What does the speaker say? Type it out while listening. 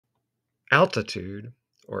Altitude,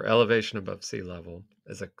 or elevation above sea level,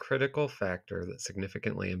 is a critical factor that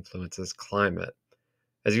significantly influences climate.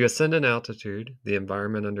 As you ascend in altitude, the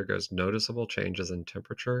environment undergoes noticeable changes in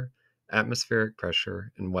temperature, atmospheric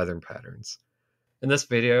pressure, and weather patterns. In this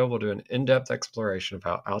video, we'll do an in-depth exploration of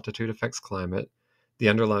how altitude affects climate, the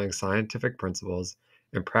underlying scientific principles,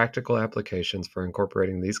 and practical applications for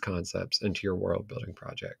incorporating these concepts into your world building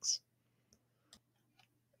projects.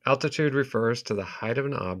 Altitude refers to the height of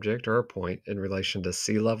an object or a point in relation to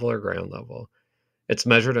sea level or ground level. It's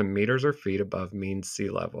measured in meters or feet above mean sea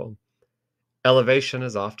level. Elevation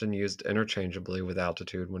is often used interchangeably with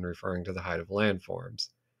altitude when referring to the height of landforms.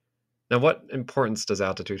 Now, what importance does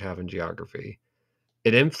altitude have in geography?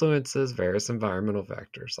 It influences various environmental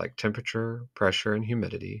factors like temperature, pressure, and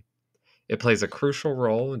humidity. It plays a crucial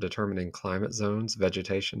role in determining climate zones,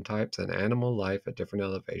 vegetation types, and animal life at different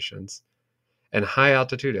elevations. And high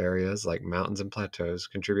altitude areas like mountains and plateaus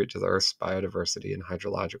contribute to the Earth's biodiversity and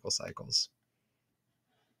hydrological cycles.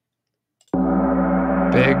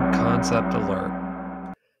 Big concept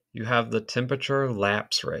alert. You have the temperature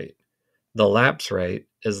lapse rate. The lapse rate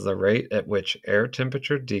is the rate at which air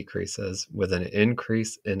temperature decreases with an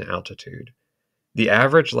increase in altitude. The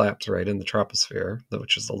average lapse rate in the troposphere,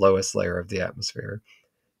 which is the lowest layer of the atmosphere,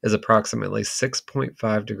 is approximately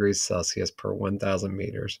 6.5 degrees Celsius per 1,000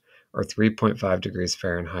 meters, or 3.5 degrees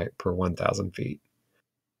Fahrenheit per 1,000 feet.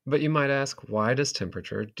 But you might ask, why does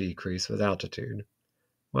temperature decrease with altitude?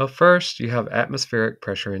 Well, first, you have atmospheric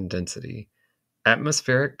pressure and density.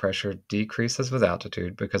 Atmospheric pressure decreases with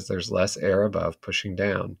altitude because there's less air above pushing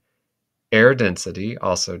down. Air density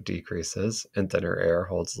also decreases, and thinner air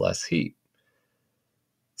holds less heat.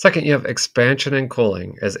 Second, you have expansion and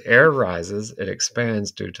cooling. As air rises, it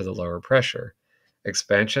expands due to the lower pressure.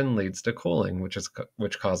 Expansion leads to cooling,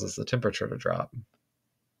 which causes the temperature to drop.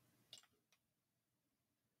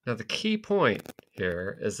 Now, the key point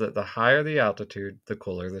here is that the higher the altitude, the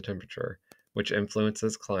cooler the temperature, which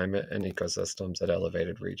influences climate and ecosystems at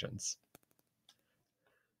elevated regions.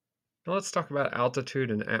 Now let's talk about altitude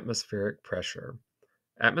and atmospheric pressure.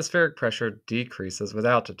 Atmospheric pressure decreases with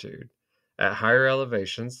altitude. At higher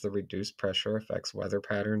elevations, the reduced pressure affects weather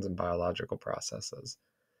patterns and biological processes.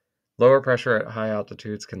 Lower pressure at high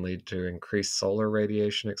altitudes can lead to increased solar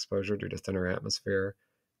radiation exposure due to thinner atmosphere,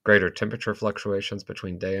 greater temperature fluctuations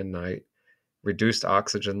between day and night, reduced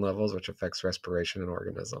oxygen levels, which affects respiration in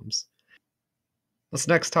organisms. Let's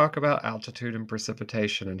next talk about altitude and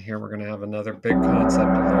precipitation, and here we're going to have another big concept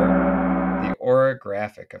alert, the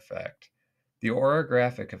orographic effect. The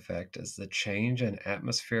orographic effect is the change in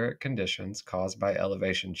atmospheric conditions caused by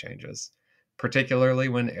elevation changes, particularly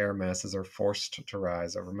when air masses are forced to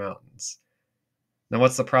rise over mountains. Now,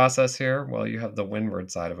 what's the process here? Well, you have the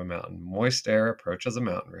windward side of a mountain. Moist air approaches a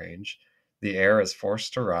mountain range. The air is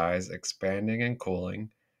forced to rise, expanding and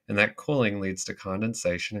cooling, and that cooling leads to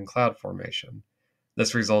condensation and cloud formation.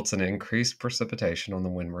 This results in increased precipitation on the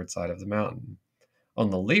windward side of the mountain. On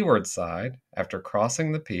the leeward side, after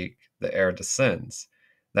crossing the peak, the air descends.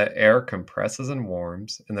 That air compresses and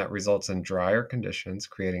warms, and that results in drier conditions,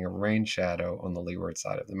 creating a rain shadow on the leeward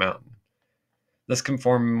side of the mountain. This can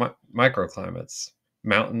form microclimates.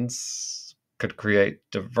 Mountains could create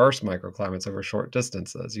diverse microclimates over short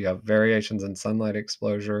distances. You have variations in sunlight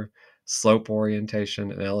exposure, slope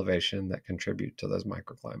orientation, and elevation that contribute to those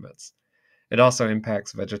microclimates. It also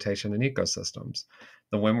impacts vegetation and ecosystems.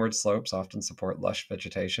 The windward slopes often support lush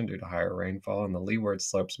vegetation due to higher rainfall, and the leeward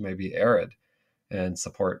slopes may be arid and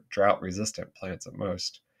support drought-resistant plants at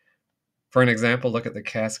most. For an example, look at the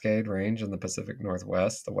Cascade Range in the Pacific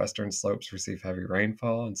Northwest. The western slopes receive heavy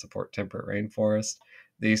rainfall and support temperate rainforest.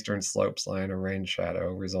 The eastern slopes lie in a rain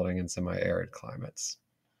shadow, resulting in semi-arid climates.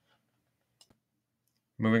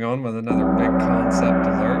 Moving on with another big concept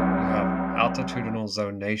alert, we have altitudinal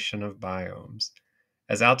zonation of biomes.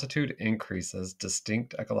 As altitude increases,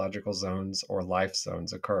 distinct ecological zones or life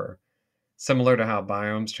zones occur. Similar to how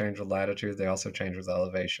biomes change with latitude, they also change with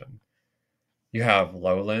elevation. You have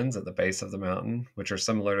lowlands at the base of the mountain, which are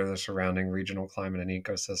similar to the surrounding regional climate and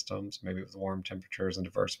ecosystems, maybe with warm temperatures and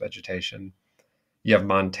diverse vegetation. You have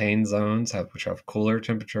montane zones, which have cooler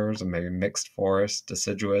temperatures and maybe mixed forests,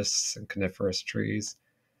 deciduous and coniferous trees.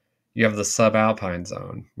 You have the subalpine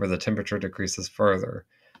zone, where the temperature decreases further.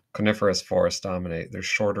 Coniferous forests dominate. There's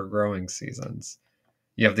shorter growing seasons.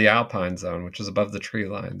 You have the alpine zone, which is above the tree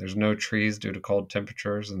line. There's no trees due to cold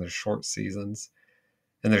temperatures, and there's short seasons.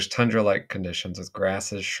 And there's tundra-like conditions with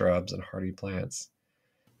grasses, shrubs, and hardy plants.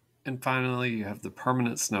 And finally, you have the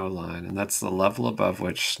permanent snow line, and that's the level above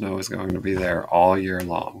which snow is going to be there all year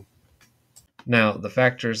long. Now, the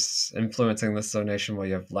factors influencing this zonation, well,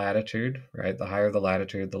 you have latitude, right? The higher the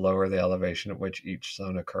latitude, the lower the elevation at which each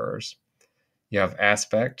zone occurs. You have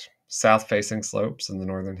aspect. South-facing slopes in the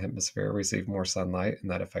northern hemisphere receive more sunlight, and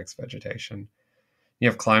that affects vegetation. You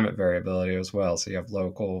have climate variability as well, so you have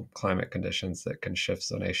local climate conditions that can shift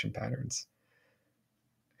zonation patterns.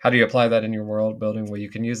 How do you apply that in your world building? Well, you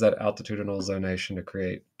can use that altitudinal zonation to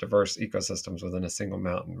create diverse ecosystems within a single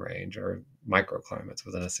mountain range or microclimates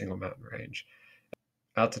within a single mountain range.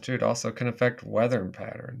 Altitude also can affect weather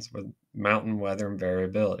patterns with mountain weather and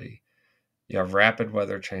variability. You have rapid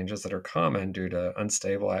weather changes that are common due to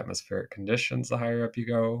unstable atmospheric conditions the higher up you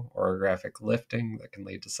go, orographic lifting that can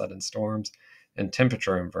lead to sudden storms, and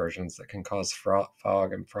temperature inversions that can cause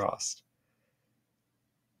fog and frost.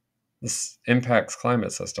 This impacts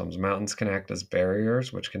climate systems. Mountains can act as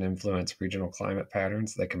barriers, which can influence regional climate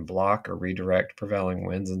patterns. They can block or redirect prevailing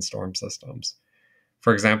winds and storm systems.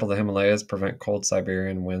 For example, the Himalayas prevent cold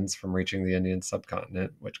Siberian winds from reaching the Indian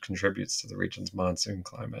subcontinent, which contributes to the region's monsoon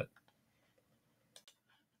climate.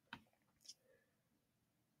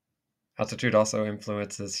 Altitude also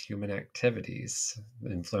influences human activities,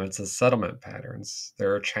 influences settlement patterns.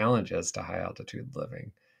 There are challenges to high altitude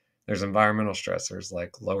living. There's environmental stressors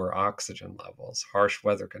like lower oxygen levels, harsh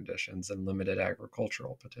weather conditions, and limited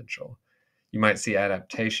agricultural potential. You might see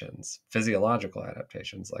adaptations, physiological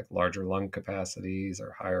adaptations like larger lung capacities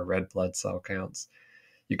or higher red blood cell counts.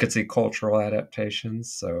 You could see cultural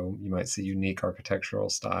adaptations, so you might see unique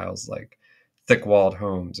architectural styles like thick walled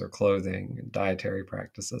homes or clothing and dietary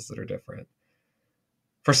practices that are different.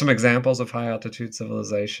 For some examples of high altitude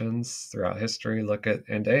civilizations throughout history, look at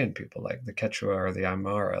Andean people like the Quechua or the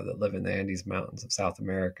Aymara that live in the Andes Mountains of South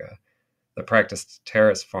America, that practiced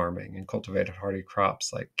terrace farming and cultivated hardy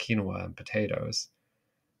crops like quinoa and potatoes.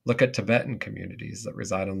 Look at Tibetan communities that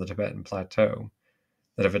reside on the Tibetan Plateau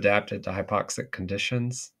that have adapted to hypoxic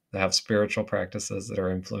conditions, that have spiritual practices that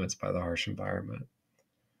are influenced by the harsh environment.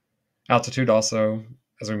 Altitude also,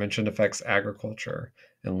 as we mentioned, affects agriculture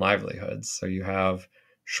and livelihoods. So you have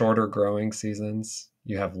shorter growing seasons,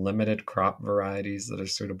 you have limited crop varieties that are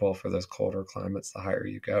suitable for those colder climates the higher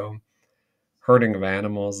you go. Herding of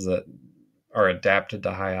animals that are adapted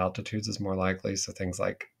to high altitudes is more likely. So things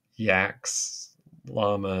like yaks,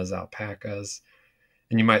 llamas, alpacas,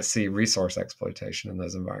 and you might see resource exploitation in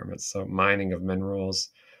those environments. So mining of minerals,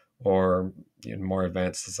 or in more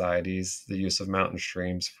advanced societies, the use of mountain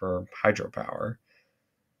streams for hydropower.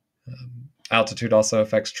 Altitude also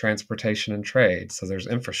affects transportation and trade. So there's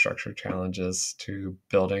infrastructure challenges to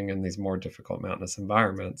building in these more difficult mountainous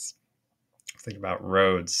environments. Think about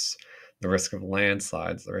roads, the risk of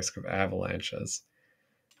landslides, the risk of avalanches.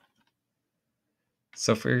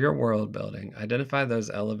 So for your world building, identify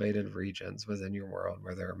those elevated regions within your world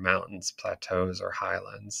where there are mountains, plateaus, or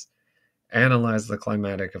highlands. Analyze the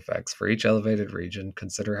climatic effects for each elevated region.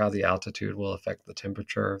 Consider how the altitude will affect the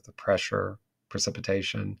temperature, the pressure,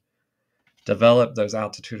 precipitation. Develop those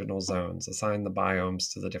altitudinal zones. Assign the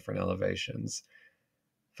biomes to the different elevations.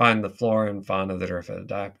 Find the flora and fauna that are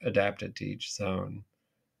adapted to each zone.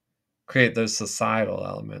 Create those societal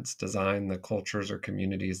elements. Design the cultures or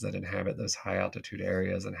communities that inhabit those high altitude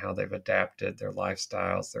areas and how they've adapted their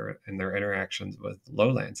lifestyles and their interactions with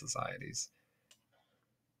lowland societies.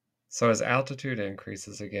 So as altitude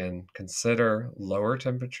increases, again, consider lower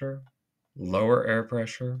temperature, lower air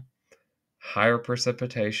pressure, higher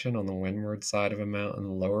precipitation on the windward side of a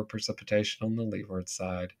mountain, lower precipitation on the leeward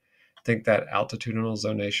side. Think that altitudinal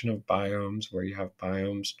zonation of biomes, where you have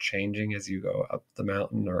biomes changing as you go up the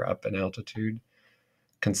mountain or up in altitude.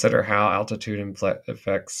 Consider how altitude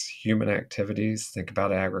affects human activities. Think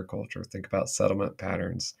about agriculture. Think about settlement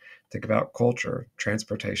patterns. Think about culture,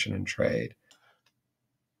 transportation, and trade.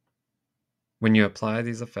 When you apply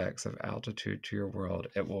these effects of altitude to your world,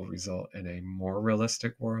 it will result in a more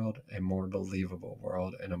realistic world, a more believable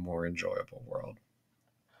world, and a more enjoyable world.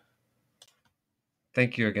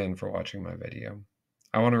 Thank you again for watching my video.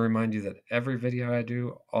 I want to remind you that every video I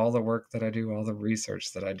do, all the work that I do, all the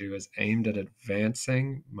research that I do is aimed at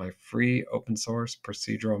advancing my free open source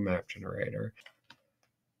procedural map generator.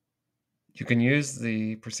 You can use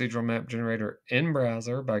the procedural map generator in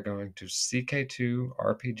browser by going to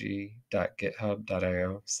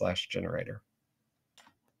ck2rpg.github.io/generator.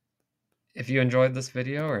 If you enjoyed this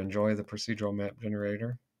video or enjoy the procedural map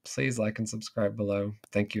generator, please like and subscribe below.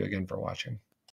 Thank you again for watching.